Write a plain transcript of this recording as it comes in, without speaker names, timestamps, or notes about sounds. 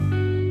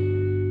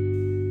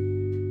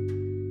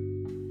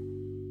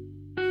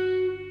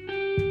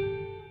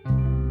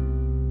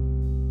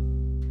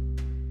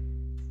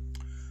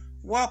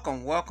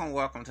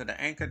Welcome to the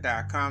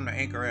Anchor.com, the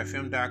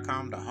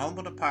AnchorFM.com, the home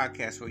of the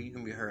podcast where you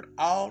can be heard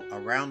all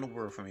around the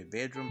world from your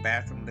bedroom,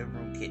 bathroom, living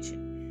room,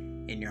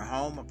 kitchen, in your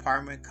home,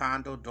 apartment,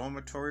 condo,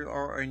 dormitory,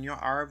 or in your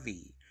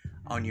RV,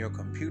 on your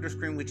computer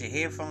screen with your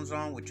headphones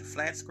on, with your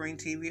flat screen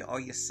TV, or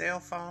your cell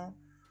phone,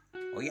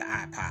 or your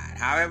iPod.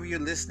 However you're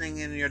listening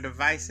in your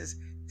devices,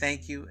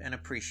 thank you and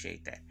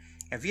appreciate that.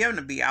 If you happen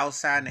to be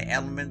outside in the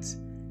elements,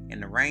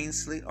 in the rain,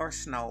 sleet, or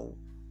snow,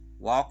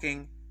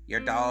 walking your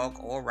dog,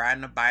 or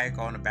riding a bike,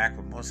 or on the back of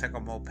a motorcycle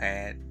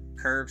moped,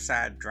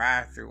 curbside,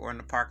 drive-through, or in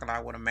the parking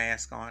lot with a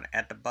mask on,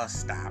 at the bus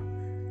stop,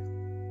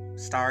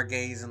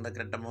 stargazing,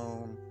 looking at the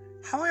moon,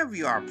 however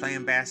you are,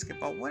 playing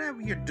basketball, whatever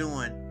you're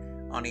doing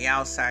on the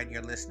outside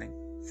you're listening,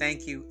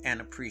 thank you and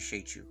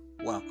appreciate you.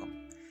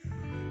 Welcome.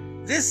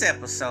 This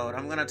episode,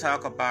 I'm going to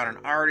talk about an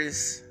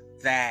artist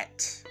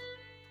that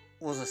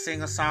was a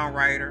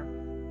singer-songwriter,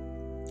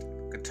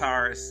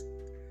 guitarist,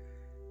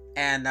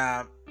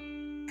 and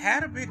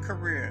had a big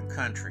career in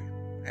country.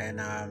 And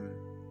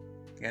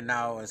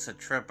it's a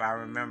trip. I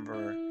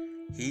remember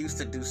he used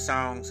to do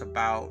songs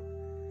about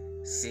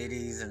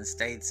cities and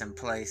states and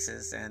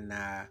places, and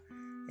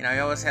he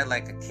always had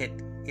like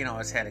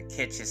always had a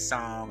catchy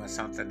song or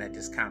something that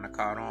just kind of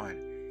caught on.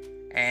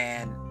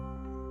 And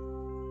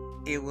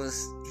he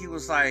was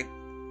like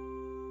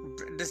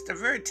just a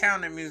very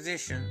talented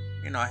musician,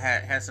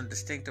 had some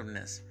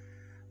distinctiveness.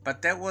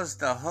 But that was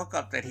the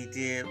hookup that he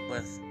did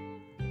with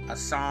a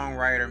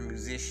songwriter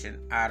musician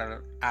out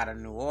of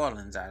New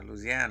Orleans, out of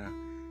Louisiana,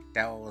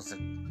 that was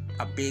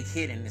a big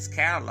hit in his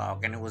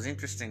catalog. And it was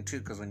interesting too,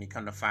 because when you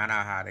come to find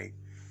out how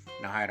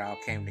it all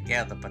came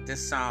together. But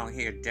this song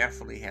here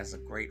definitely has a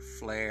great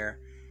flair.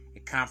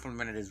 It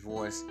complemented his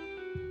voice.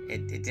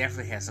 It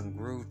definitely had some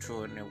groove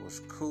to it, and it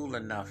was cool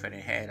enough, and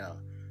it had a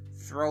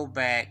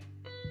throwback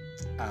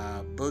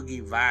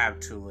boogie vibe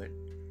to it.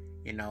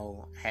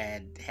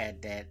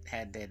 Had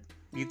that.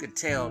 You could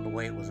tell the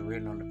way it was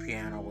written on the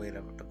piano, the way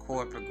the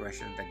chord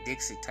progression, the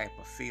Dixie type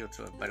of feel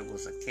to it, but it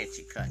was a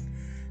catchy cut.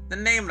 The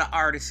name of the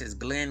artist is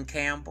Glenn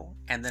Campbell,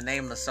 and the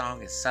name of the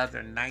song is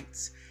Southern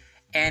Nights,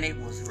 and it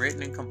was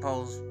written and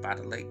composed by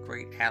the late,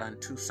 great Alan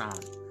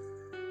Toussaint,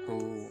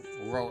 who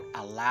wrote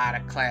a lot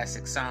of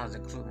classic songs,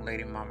 including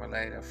Lady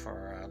Marmalade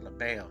for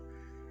LaBelle.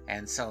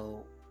 And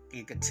so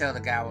you could tell the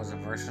guy was a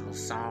versatile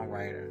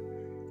songwriter,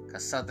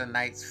 because Southern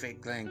Nights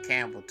fit Glenn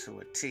Campbell to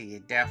a T.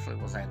 It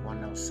definitely was like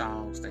one of those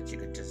songs that you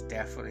could just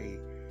definitely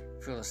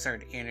feel a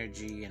certain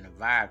energy and a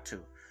vibe to.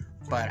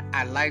 But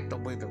I liked the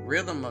way the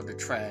rhythm of the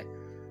track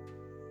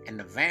and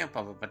the vamp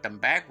of it, but the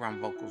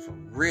background vocals were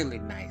really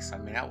nice. I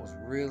mean, that was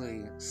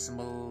really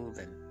smooth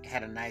and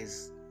had a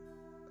nice,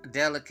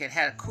 delicate,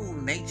 had a cool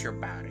nature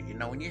about it.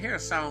 When you hear a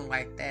song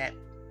like that,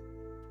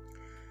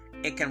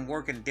 it can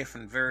work in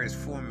different various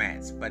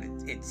formats, but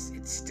it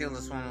still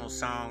is one of those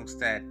songs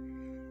that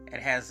it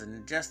has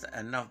just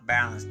enough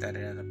balance that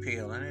it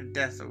appeal. And it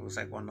definitely was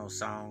like one of those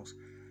songs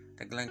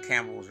that Glenn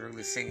Campbell was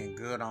really singing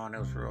good on. It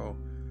was real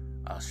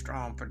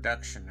strong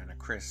production and a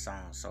crisp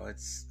song. So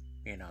it's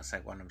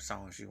like one of them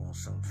songs you won't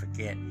soon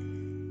forget.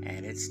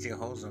 And it still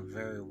holds up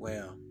very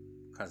well,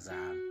 because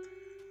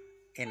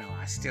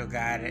I still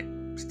got it,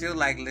 still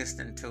like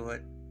listening to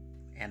it,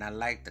 and I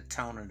like the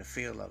tone and the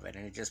feel of it,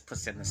 and it just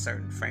puts it in a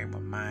certain frame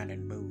of mind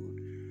and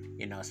mood,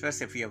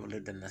 especially if you ever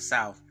lived in the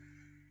South,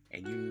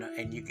 and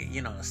you can,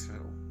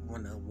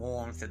 when the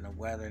warmth and the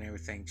weather and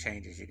everything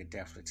changes, you can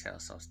definitely tell.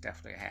 So it's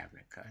definitely a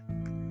happening cut.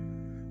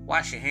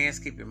 Wash your hands,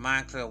 keep your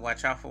mind clear,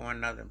 watch out for one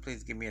another, and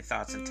please give me your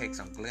thoughts and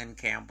takes on Glenn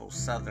Campbell's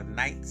Southern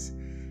Nights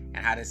and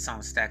how this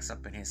song stacks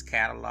up in his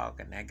catalog.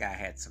 And that guy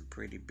had some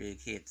pretty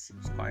big hits. He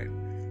was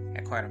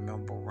had quite a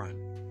memorable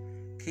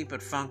run. Keep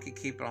it funky,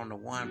 keep it on the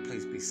one.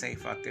 Please be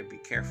safe out there, be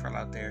careful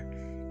out there.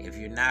 If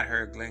you've not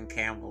heard Glenn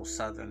Campbell's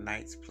Southern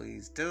Nights,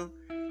 please do.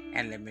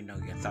 And let me know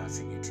your thoughts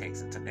and your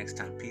takes. Until next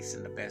time, peace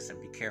and the best,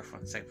 and be careful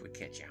and safe. We'll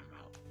catch you.